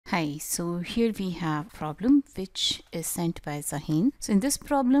Hi, so here we have a problem which is sent by Zahin. So in this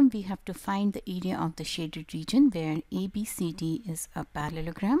problem we have to find the area of the shaded region where ABCD is a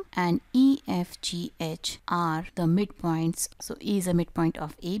parallelogram and EFGH are the midpoints. So A is a midpoint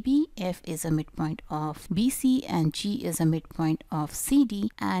of AB, F is a midpoint of BC, and G is a midpoint of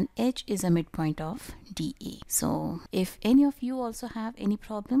CD, and H is a midpoint of DA. So if any of you also have any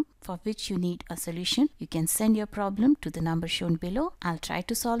problem for which you need a solution, you can send your problem to the number shown below. I'll try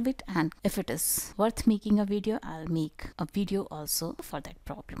to solve it, and if it is worth making a video, I'll make a video also for that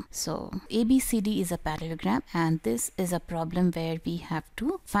problem. So ABCD is a parallelogram, and this is a problem where we have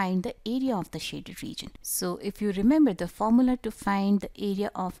to find the area of the shaded region. So if you remember, the formula to find the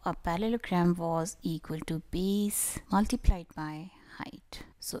area of a parallelogram was equal to base multiplied by height.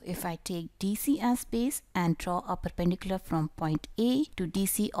 So if I take DC as base and draw a perpendicular from point A to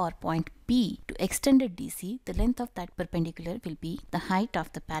DC or point B to extended DC, the length of that perpendicular will be the height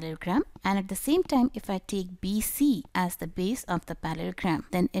of the parallelogram. And at the same time, if I take BC as the base of the parallelogram,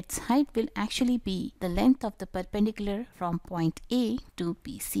 then its height will actually be the length of the perpendicular from point A to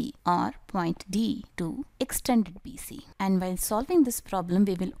BC or point D to extended BC. And while solving this problem,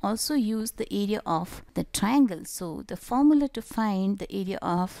 we will also use the area of the triangle. So the formula to find the area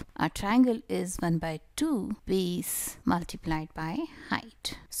of a triangle is 1 by 2 base multiplied by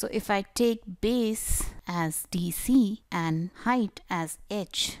height. So if I take base as DC and height as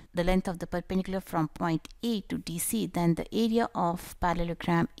H, the length of the perpendicular from point A to DC, then the area of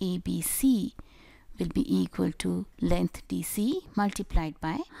parallelogram ABC will be equal to length DC multiplied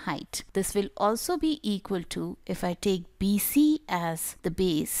by height. This will also be equal to, if I take BC as the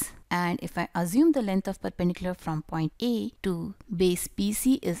base, and if I assume the length of perpendicular from point A to base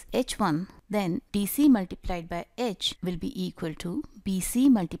BC is H1, then DC multiplied by H will be equal to BC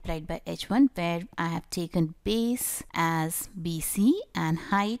multiplied by H1, where I have taken base as BC and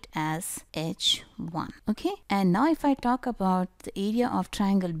height as H1. Okay, and now if I talk about the area of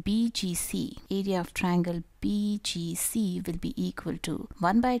triangle BGC, area of triangle BGC will be equal to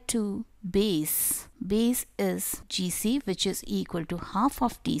 1 by 2 base is GC, which is equal to half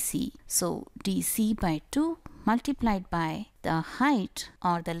of DC. So DC by 2 multiplied by the height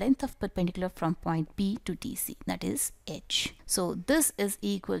or the length of perpendicular from point B to DC, that is H. So this is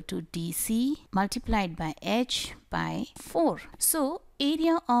equal to DC multiplied by H by 4. So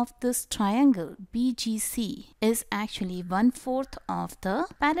area of this triangle BGC is actually 1/4 of the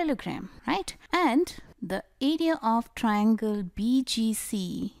parallelogram, right? And the area of triangle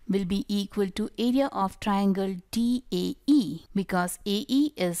BGC will be equal to area of triangle DAE, because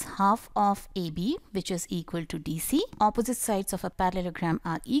AE is half of AB, which is equal to DC. Opposite sides of a parallelogram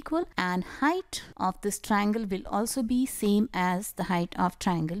are equal, and height of this triangle will also be same as the height of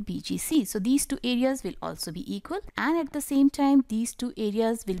triangle BGC. So these two areas will also be equal, and at the same time these two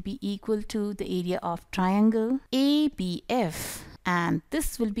areas will be equal to the area of triangle ABF, and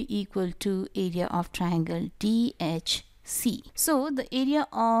this will be equal to area of triangle DHC. So the area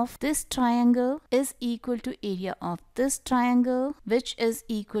of this triangle is equal to area of this triangle, which is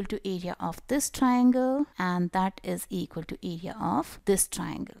equal to area of this triangle, and that is equal to area of this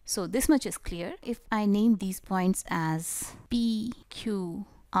triangle. So this much is clear. If I name these points as P, Q,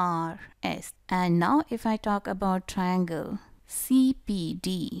 R, S, and now if I talk about triangle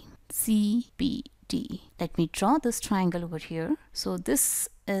CPD, let me draw this triangle over here. So this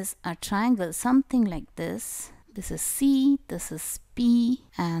is a triangle something like this. This is C, this is P,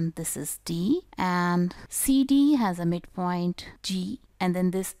 and this is D, and CD has a midpoint G, and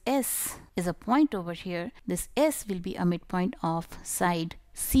then this S is a point over here. This S will be a midpoint of side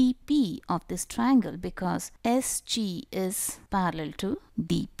CP of this triangle, because SG is parallel to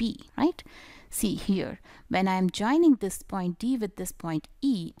DP, right? See here, when I am joining this point D with this point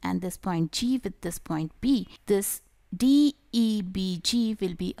E and this point G with this point B, this DEBG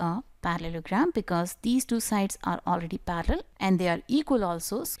will be a parallelogram, because these two sides are already parallel and they are equal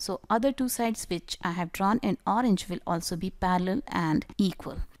also. So other two sides which I have drawn in orange will also be parallel and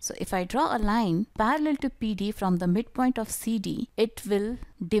equal. So if I draw a line parallel to PD from the midpoint of CD, it will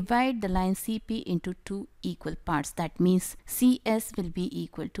divide the line CP into two equal parts. That means CS will be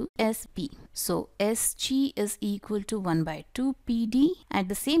equal to SP. So SG is equal to 1 by 2 PD. At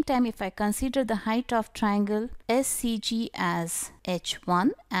the same time, if I consider the height of triangle SCG as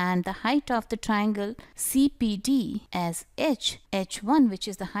H1 and the height of the triangle CPD as H1, which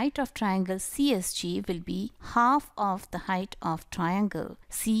is the height of triangle CSG, will be half of the height of triangle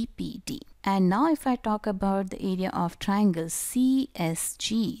CPD. And now if I talk about the area of triangle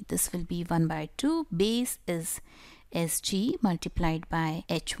CSG, this will be 1 by 2. Base is SG multiplied by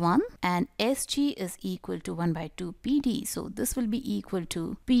H1, and SG is equal to 1 by 2 PD. So this will be equal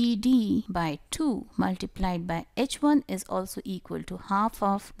to PD by 2 multiplied by H1 is also equal to half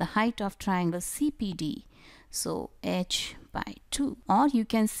of the height of triangle CPD. So H by 2. Or you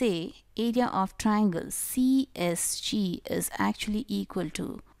can say area of triangle CSG is actually equal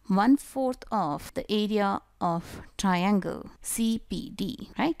to 1/4 of the area of triangle CPD,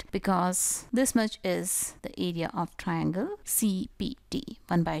 right? Because this much is the area of triangle CPD,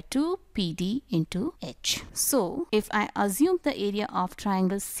 1 by 2 PD into H. So if I assume the area of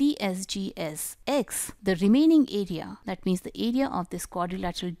triangle CSG as X, the remaining area, that means the area of this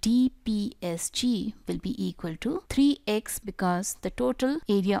quadrilateral DPSG, will be equal to 3x, because the total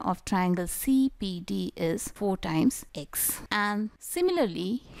area of triangle CPD is 4 times X. And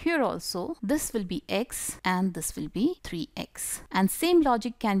similarly here also, this will be X and this will be 3x. And same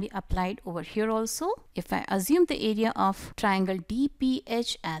logic can be applied over here also. If I assume the area of triangle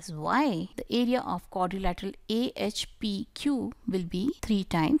DPH as Y, the area of quadrilateral AHPQ will be 3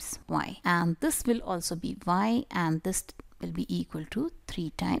 times Y. And this will also be Y, and this will be equal to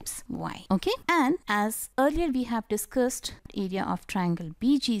 3 times Y. Okay, and as earlier we have discussed, area of triangle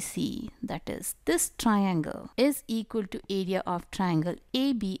BGC, that is this triangle, is equal to area of triangle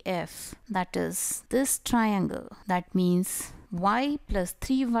ABF, that is this triangle. That means Y plus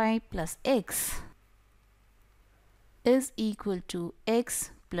 3Y plus X is equal to X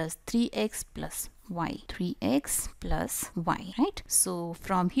plus 3x plus Y, 3x plus Y, right? So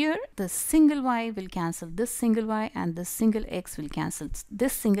from here, this single Y will cancel this single Y, and this single X will cancel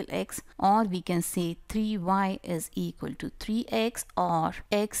this single X, or we can say 3Y is equal to 3x, or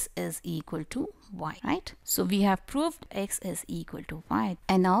X is equal to Y, right? So we have proved X is equal to Y.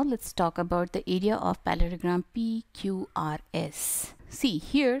 And now let's talk about the area of parallelogram PQRS. See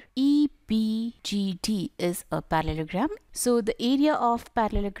here, EBGD is a parallelogram. So the area of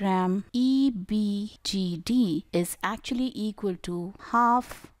parallelogram EBGD is actually equal to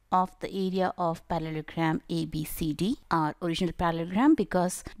half of the area of parallelogram ABCD, our original parallelogram,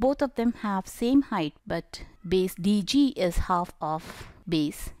 because both of them have same height, but base DG is half of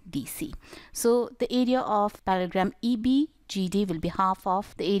base DC. So the area of parallelogram EBGD will be half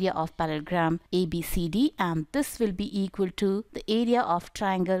of the area of parallelogram ABCD, and this will be equal to the area of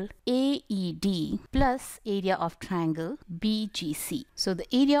triangle AED plus area of triangle BGC. So the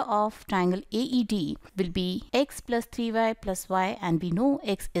area of triangle AED will be X plus 3Y plus Y, and we know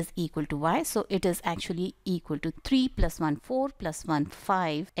X is equal to Y, so it is actually equal to 3 plus 1 4 plus 1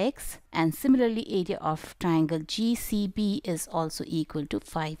 5x, and similarly area of triangle GCB is also equal to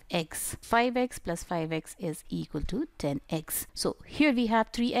 5x. 5x plus 5x is equal to 10x. So here we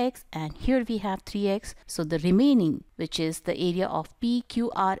have 3x and here we have 3x. So the remaining, which is the area of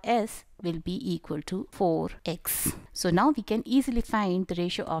PQRS, will be equal to 4x. So now we can easily find the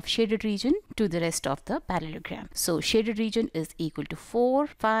ratio of shaded region to the rest of the parallelogram. So shaded region is equal to 4,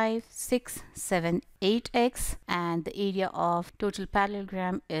 5, 6, 7, 8x, and the area of total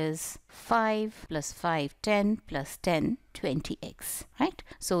parallelogram is 5 plus 5, 10 plus 10, 20x, right?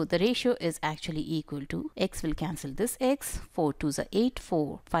 So the ratio is actually equal to, x will cancel this x, 4 2s are 8,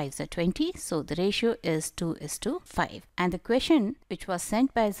 4 5s are 20, so the ratio is 2:5. And the question which was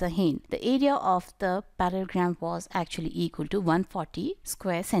sent by Zahin, the area of the parallelogram was actually equal to 140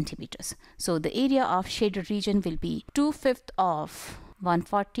 square centimeters. So the area of shaded region will be 2/5 of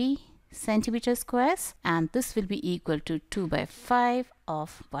 140 centimeter squares, and this will be equal to 2 by 5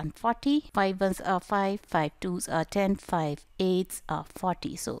 of 140. 5 1s are 5, 5 2s are 10, 5 8s are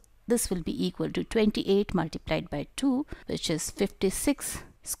 40. So this will be equal to 28 multiplied by 2, which is 56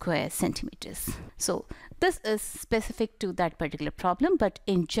 square centimeters. So this is specific to that particular problem, but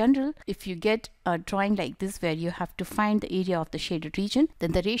in general, if you get a drawing like this where you have to find the area of the shaded region,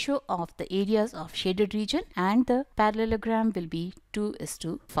 then the ratio of the areas of shaded region and the parallelogram will be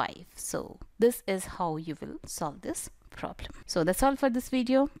 2:5. So this is how you will solve this problem. So that's all for this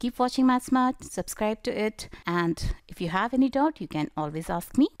video. Keep watching Math Smart, subscribe to it, and if you have any doubt, you can always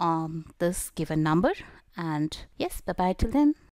ask me on this given number. And yes, bye bye till then.